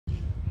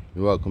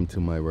Welcome to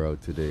my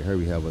world today. Here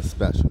we have a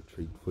special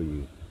treat for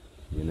you.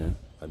 You know,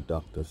 a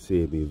Dr.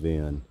 Sebi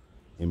van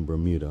in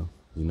Bermuda.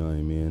 You know what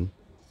I mean?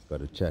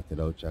 Gotta check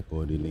it out. Check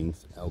out the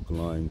links.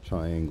 Alkaline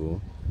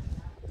triangle.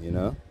 You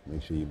know,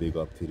 make sure you big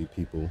up to the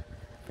people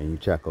and you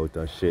check out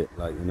that shit.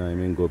 Like, you know what I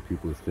mean? Go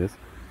people's this.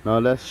 Now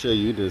let's show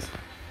you this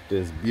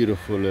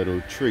beautiful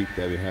little treat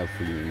that we have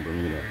for you in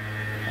Bermuda.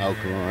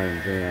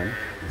 Alkaline van.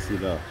 You see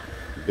the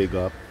big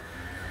up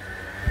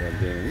that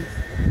things,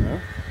 you know?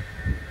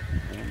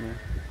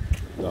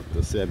 Dr.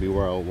 Sebi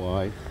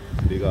worldwide.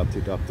 Big up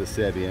to Dr.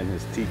 Sebi and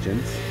his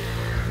teachings.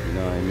 You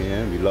know what I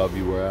mean? We love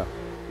you,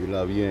 we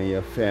love you and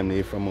your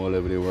family from all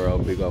over the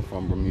world. Big up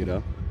from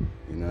Bermuda.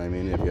 You know what I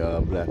mean? If you're a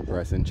black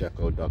person, check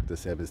out Dr.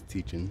 Sebi's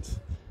teachings.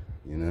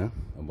 You know,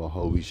 about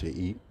how we should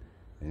eat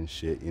and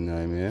shit. You know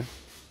what I mean?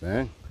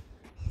 Bang.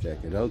 Check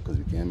it out, because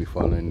we can't be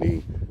following the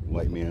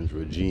white man's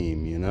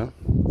regime. You know.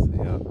 So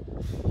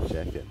yeah,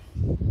 check it.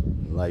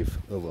 Life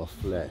over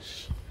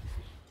flesh.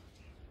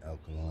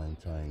 Alkaline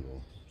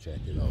triangle. Check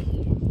it out.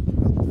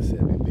 Dr.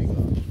 Sebi, big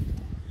up.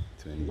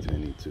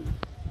 2022.